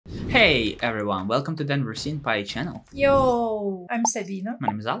Hey everyone, welcome to Denver Senpai channel. Yo, I'm Sabina, My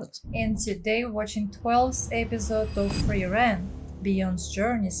name is Alex. and today we're watching 12th episode of Frieren, Beyond's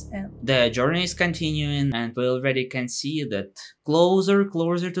Journey's End. The journey is continuing and we already can see that closer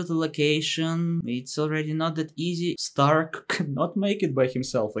to the location. It's already not that easy. Stark cannot make it by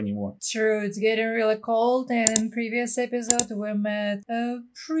himself anymore. True, it's getting really cold, and in previous episode we met a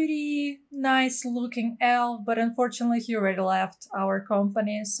pretty nice looking elf, but unfortunately he already left our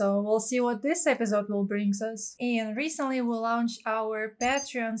company, so we'll see what this episode will bring us. And recently we launched our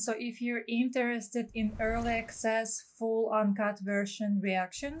Patreon, so if you're interested in early access, full uncut version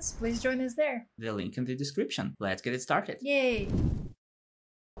reactions, please join us there. The link in the description. Let's get it started. Yay!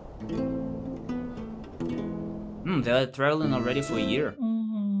 They're traveling already for a year.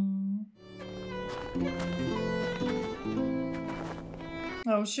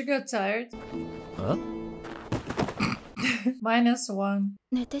 Oh, she got tired. Huh? -1.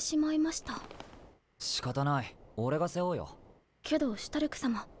 寝てしまいました。仕方ない。俺が背負うよ。けど、シュタルク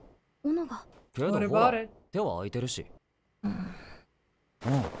様、斧が。けど What ほら about it? 手は空いてるし。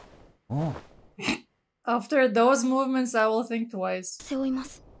After those movements, I will think twice. 背負いま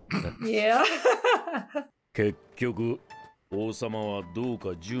す。Yeah. 結局王様はどうか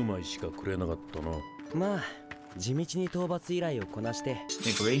10枚しかくれなかったな。まあ地道に討伐依頼をこなして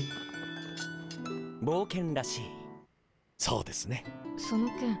Agree? 冒険らしい。そうですね。その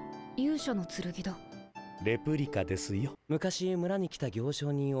剣、勇者の剣だ。レプリカですよ。昔村に来た行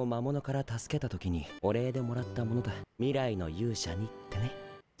商人を魔物から助けた時にお礼でもらったものだ。未来の勇者にってね。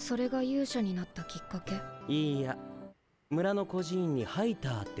それが勇者になったきっかけ。いいや、村の孤児院にハイタ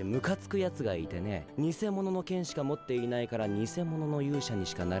ーってムカつくやつがいてね、偽物の剣しか持っていないから偽物の勇者に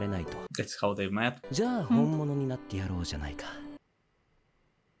しかなれないと。 That's how they met. じゃあ本物になってやろうじゃないか。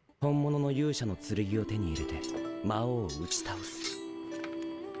本物の勇者の剣を手に入れて魔王を打ち倒す。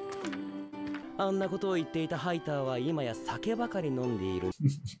あんなことを言っていたハイターは今や酒ばかり飲んでいる。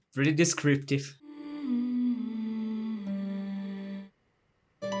Pretty descriptive.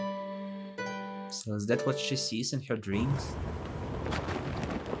 So is that what she sees in her dreams?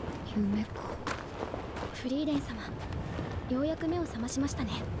 夢か。フリーレン様、ようやく目を覚ましました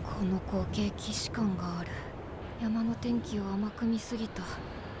ね。この光景、既視感がある。山の天気を甘く見すぎた。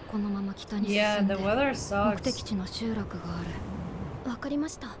このまま北に進 Yeah, ん the で weather 目 sucks. 的地の集落がある。わかりま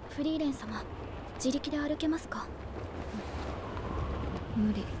した。フリーレン様、自力で歩けますか？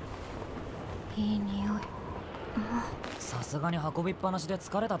無理。いい匂い。さすがに運びっぱなしで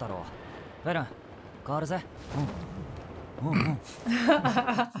疲れただろう。フェルン、変わるぜ。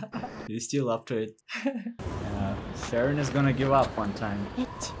He's still up to it. Fern is gonna give up one time. エッ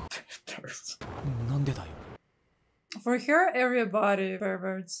チ。なんでだよ。For her, everybody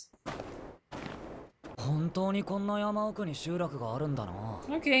perverts. 本当にこんな山奥に集落があるんだな。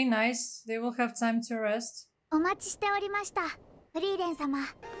Okay, nice. They will have time to rest. お待ちしておりました。フリーレン様。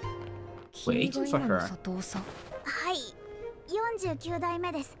 Waiting for her. はい。49代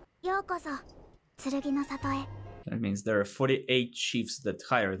目です。ようこそ。剣の里へ。That means there are 48 chiefs that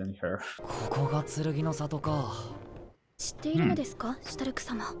higher than her. ここが剣の里か。知っているのですか、シュタルク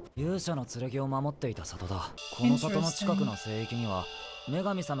様。勇者の剣を守っていた里だ。この里の近くの聖域には女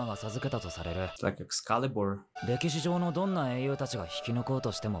神様が授けたとされる。It's like Excalibur. 歴史上のどんな英雄たちが引き抜こう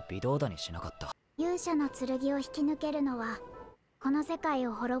としても微動だにしなかった。勇者の剣を引き抜けるのはこの世界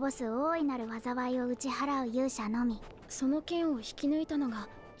を滅ぼす大いなる災いを打ち払う勇者のみ。その剣を引き抜いたのが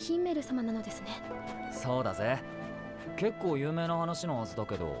ヒンメル様なのですね。そうだぜ。結構有名な話のはずだ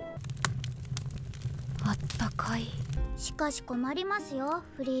けど。あったかい。しかし困りますよ、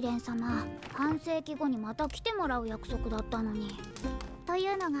フリーレン様。半世紀後にまた来てもらう約束だったのに。とい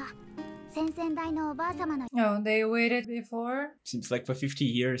うのが先々代のおばあ様の。 Oh, they waited before? Seems like for 50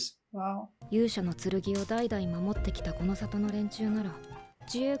 years. Wow. 勇者の剣を代々守ってきたこの里の連中なら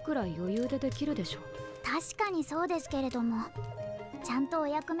自衛くらい余裕でできるでしょう。確かにそうですけれども、ちゃんとお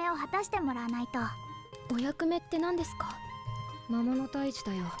役目を果たしてもらわないと。お役目って何ですか？魔物退治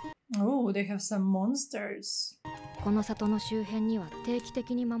だよ。Oh, they have some monsters. この里の周辺には定期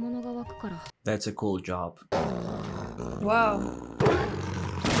的に魔物が湧くから。 That's a cool job. Wow.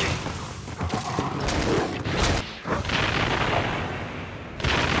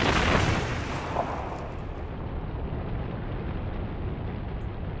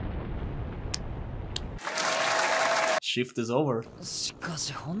 Shift is over. しか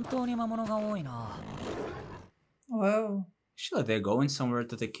し本当に魔物が多いな。Wow. Actually, they're going somewhere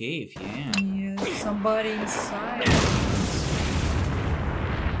to the cave, yeah. Yeah, somebody inside.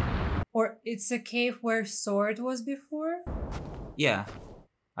 Or it's a cave where Sword was before? Yeah,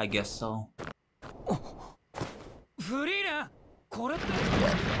 I guess so. フリーレン、これって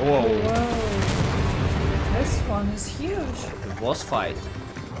Whoa, Whoa. This one is huge. the boss fight.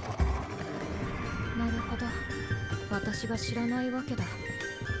 なるほど。私が知らないわけだ。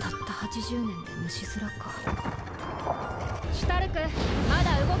たった80年で虫面か。シュタルク、ま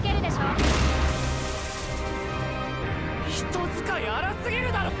だ動けるでしょ。人使い荒すぎ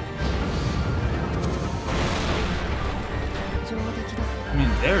るだろ。上出来だ。I mean,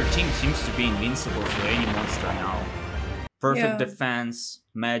 their team seems to be invincible to any monster now. Perfect Yeah. defense,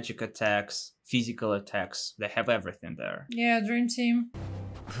 magic attacks, physical attacks. They have everything there. Yeah, Dream Team.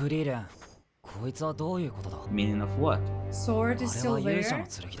 フリーレン、こいつはどういうことだ？ Meaning of what? Sword あ is れは still 勇者の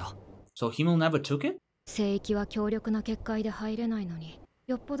there. 剣だ。 So Himmel never took it? 聖域は強力な結界で入れないのに、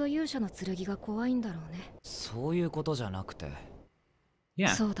よっぽど勇者の剣が怖いんだろうね。そういうことじゃなくて。Yeah.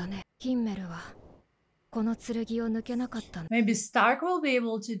 そうだね。ヒンメルはこの剣を抜けなかったの。 Maybe Stark will be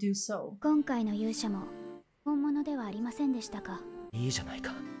able to do so. 今回の勇者も本物ではありませんでしたか。いいじゃない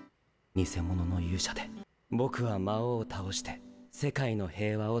か。偽物の勇者で。僕は魔王を倒して世界の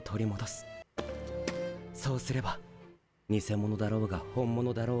平和を取り戻す。そうすれば偽物だろうが本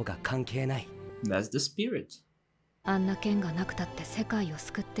物だろうが関係ない。 That's the spirit. あんな剣がなくたって世界を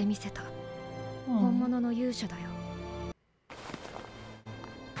救ってみせた。 Hmm. 本物の勇者だよ。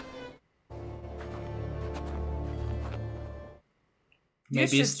You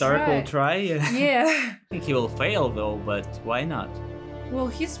Maybe should Stark will try. Yeah. I think he will fail though, but why not? Well,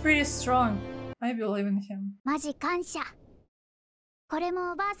 he's pretty strong. I believe in him. マジ感謝。これ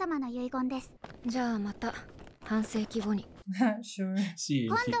もおばあ様の遺言です。じゃあまた半世紀後に。Sure. See you in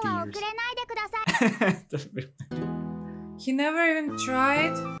今度は 50遅れないでください。 years. He never even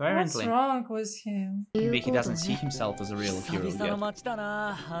tried. What's Apparently. wrong with him? Maybe he doesn't see himself as a real 久 hero 々の yet. 街だ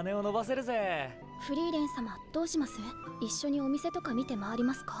な。羽を伸ばせるぜ。フリーレン様どうします？一緒にお店とか見て回り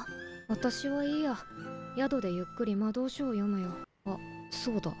ますか？私はいいや。宿でゆっくり魔導書を読むよ。あ、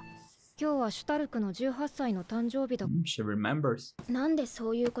そうだ。今日はシュタルクの18歳の誕生日だ。 She remembers. なんでそ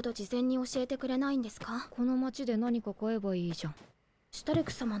ういうこと事前に教えてくれないんですか？この街で何か買えばいいじゃん。シュタル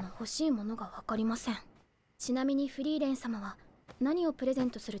ク様の欲しいものがわかりません。ちなみにフリーレン様は何をプレゼン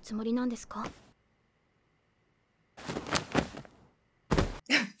トするつもりなんですか？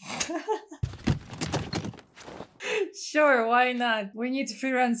 Sure, why not? We need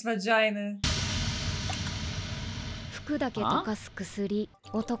Friren's vagina. 服だけ溶かす薬。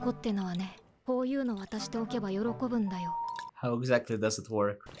男ってのはね、こういうの渡しておけば喜ぶんだよ。 How exactly does it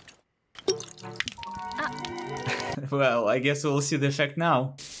work? Well, I guess we'll see the effect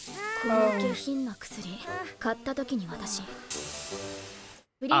now. この下品な薬、買った時に私。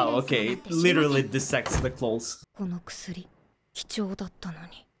フリーレン Oh, 様なん okay. て It 知りません。 literally dissects the clothes. この薬、貴重だったの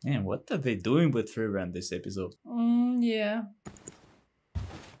に。 Man, what are they doing with Frieren this episode? Yeah.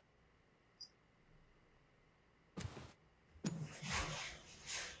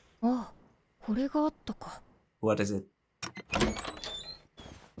 ああ、これがあったか。 What is it?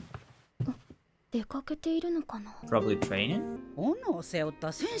 出かけているのかな。 Probably training? 斧を背負っ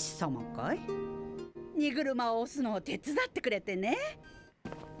た戦士様かい？荷車を押すのを手伝ってくれてね。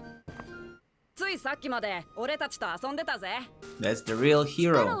ついさっきまで俺たちと遊んでたぜ。 That's the real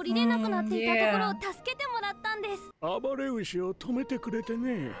力 hero. を入れなくなっていたところを Yeah. 助けてもらったんです。暴れ牛を止めてくれて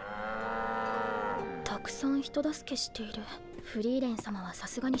ね。たくさん人助けしている。フリーレン様はさ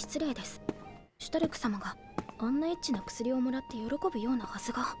すがに失礼です。シュタルク様があんなエッチな薬をもらって喜ぶようなは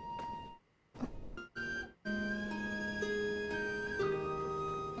ずが。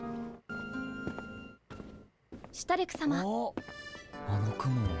シュタルク様。お、あの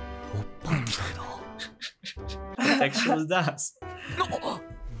雲、おっぱいみたいだ。 It actually does.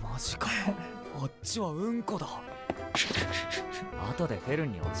 マジか。あっちはうんこだ。後でフェル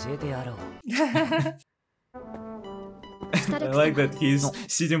ンに教えてやろう。シュタ I ルク like 様。 that he's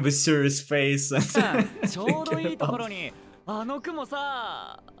sitting with serious face and ちょうどいいところに、あの雲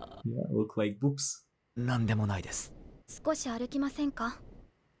さ。 yeah, look like boobs. なんでもないです。少し歩きませんか？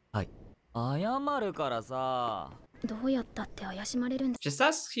はい。謝るからさ。どうやったって怪しまれるんだ。 Just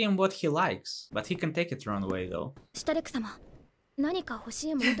ask him what he likes, but he can take it wrong way though. シュタルク様、何か欲し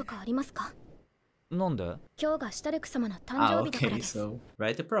いものとかありますか？なんで？今日がシュタルク様の誕 Ah, 生日だから okay, です。 so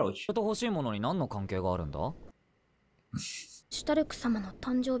right approach. それと欲しいものに何の関係があるんだ？シュタルク様の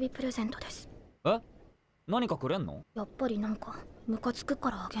誕生日プレゼントです。え？何かくれんの？やっぱりなんかムカつく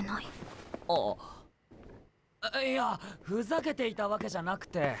からあげない。いや、ふざけていたわけじゃなく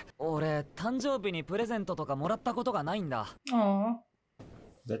て、俺誕生日にプレゼントとかもらったことがないんだ。 Aw.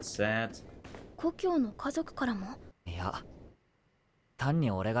 That's sad. 故郷の家族からも。いや、単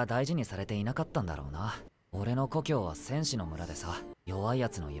に俺が大事にされていなかったんだろうな。俺の故郷は戦士の村でさ、弱いや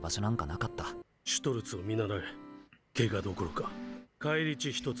つの居場所なんかなかった。シュトルツを見習え。怪我どころか返り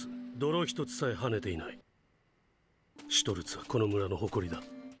血一つ泥一つさえ跳ねていない。シュトルツはこの村の誇りだ。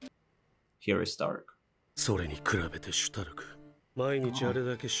 Here is Stark. それに比べてシュタルク、毎日あれ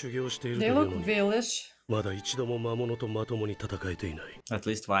だけ修行しているとい They うの look に vilish. まだ一度も魔物とまともに戦えていない。 At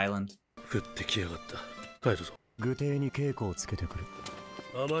least violent. 降ってきやがった。帰るぞ。具体に稽古をつけてくる。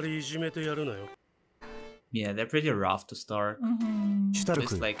あまりいじめてやるなよ。 Yeah, they're pretty rough to Stark. シュタル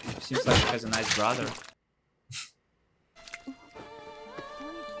Just ク、 like seems like he has a nice brother.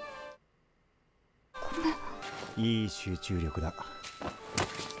 いい集中力だ。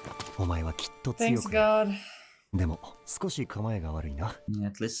お前はきっと強 Thanks くなる。 God. でも少し構えが悪いな。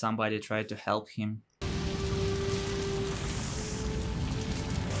 Yeah, at least somebody tried to help him.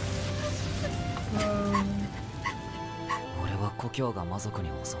 俺は故郷が魔族に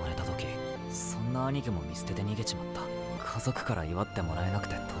襲われた時、そんな兄貴も見捨てて逃げちまった。家族から祝ってもらえなく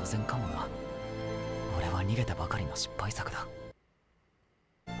て当然かもな。俺は逃げてばかりの失敗作だ。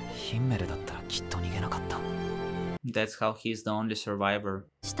ヒンメルだったらきっと逃げなかった。 That's how he's the only survivor.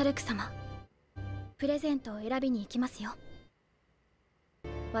 シュタルク様、プレゼントを選びに行きますよ。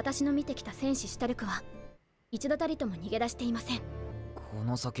私の見てきた戦士シュタルクは一度たりとも逃げ出していません。こ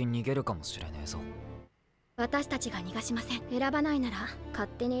の先逃げるかもしれねえぞ。私たちが逃がしません。選ばないなら勝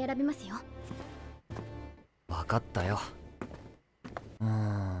手に選びますよ。分かったよ。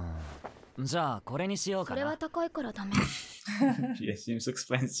じゃあこれにしようかな。それは高いからダメ。Yeah, seems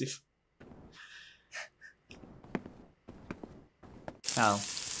expensive. Oh,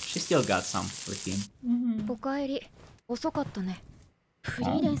 she still got some for him. おかえり。遅かったね。フリ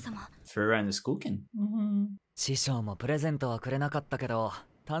ーレン様。Frieren is cooking. 師匠もプレゼントはくれなかったけど、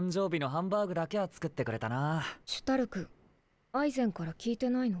誕生日のハンバーグだけは作ってくれたな。シュタルク、アイゼンから聞いて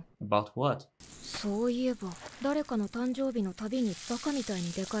ないの？ About what? そういえば、誰かの誕生日のたびにバカみたい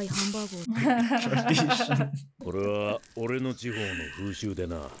にでかいハンバーグを。これは俺の地方の風習で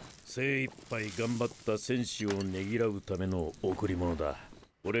な。精一杯頑張った戦士をねぎらうための贈り物だ。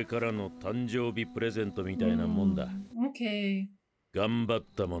俺からの誕生日プレゼントみたいなもんだ。Okay. 頑張っ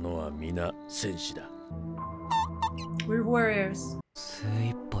た者は皆戦士だ。 We're warriors. 精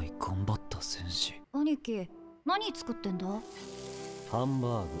一杯頑張った戦士。兄貴、何作ってんだ？ハン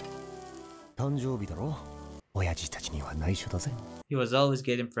バーグ。誕生日だろ。親父たちには内緒だぜ。 He was always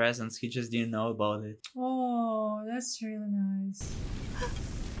getting presents, he just didn't know about it. Oh, that's really nice.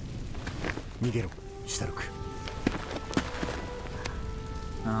 逃げろ、シュタルク。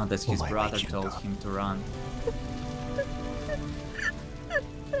 Oh, that's his Oh my brother God. told him to run.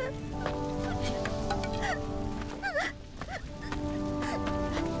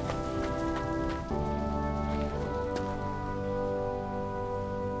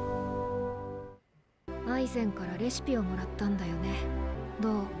 アイゼンからレシピをもらったんだよね。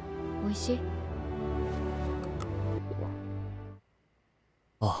どう？美味しい？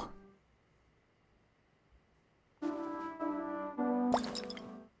あ、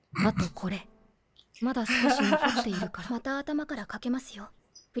あとこれ。まだ少し残っているから。また頭からかけますよ。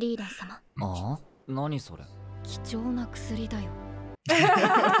フリーレン様。あ？何それ？貴重な薬だよ。エ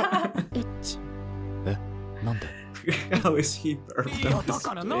ッチ。え、なんで？ How is he perfect? いや、だ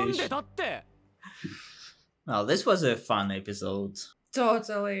からなんでだって。 Well, this was a fun episode.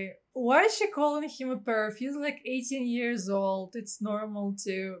 Totally. Why is she calling him a perv? He's like 18 years old. It's normal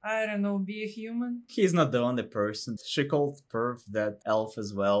to, I don't know, be a human. He's not the only person. She called Perf that elf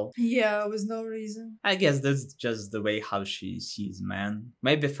as well. Yeah, with no reason. I guess that's just the way how she sees men.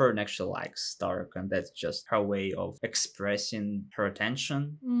 Maybe Fern actually likes Stark, and that's just her way of expressing her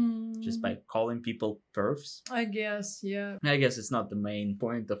attention, just by calling people perfs. I guess, yeah. I guess it's not the main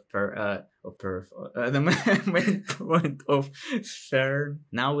point of Perf. The main point of Fern.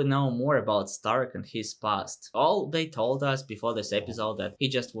 Now we know more about Stark and his past. All they told us before this episode that he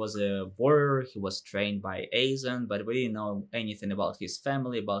just was a warrior, he was trained by Eisen, but we didn't know anything about his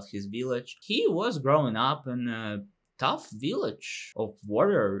family, about his village. He was growing up in a tough village of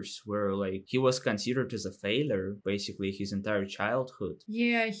warriors where like he was considered as a failure basically his entire childhood.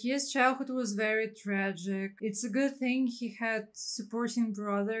 Yeah, his childhood was very tragic. It's a good thing he had supporting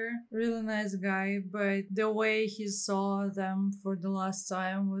brother, really nice guy, but the way he saw them for the last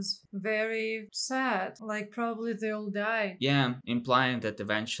time was very sad. Like probably they all died. Yeah, implying that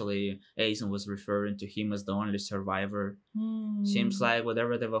eventually Eisen was referring to him as the only survivor. Seems like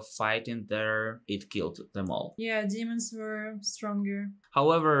whatever they were fighting there, it killed them all. Yeah, demons were stronger.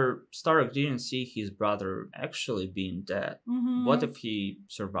 However, Stark didn't see his brother actually being dead. What if he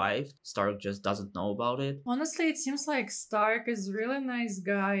survived? Stark just doesn't know about it. Honestly, it seems like Stark is a really nice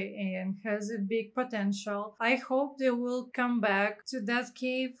guy and has a big potential. I hope they will come back to that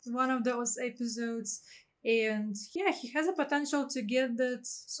cave one of those episodes And yeah, he has a potential to get that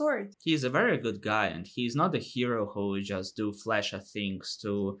sword. He's a very good guy, and he's not a hero who just do flashy things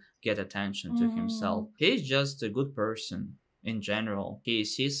to get attention to himself. He's just a good person. In general, he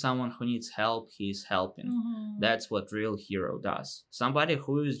sees someone who needs help, he's helping. That's what real hero does. Somebody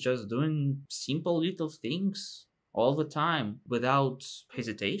who is just doing simple little things all the time without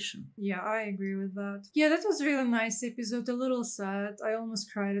hesitation. Yeah, I agree with that. Yeah, that was really nice episode. A little sad. I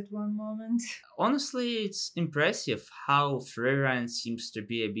almost cried at one moment. Honestly, it's impressive how Frieren seems to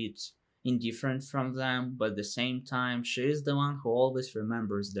be a bit indifferent from them, but at the same time, she is the one who always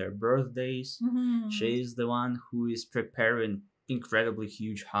remembers their birthdays. She is the one who is preparing incredibly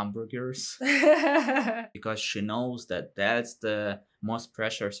huge hamburgers because she knows that that's the most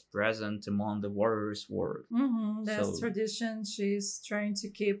precious present among the warriors' world. That's tradition she's trying to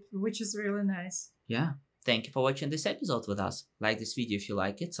keep, which is really nice. Yeah. Thank you for watching this episode with us. Like this video if you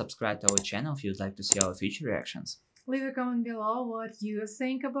like it, subscribe to our channel if you'd like to see our future reactions. Leave a comment below what you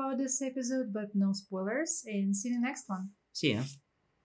think about this episode, but no spoilers, and see you in the next one. See ya.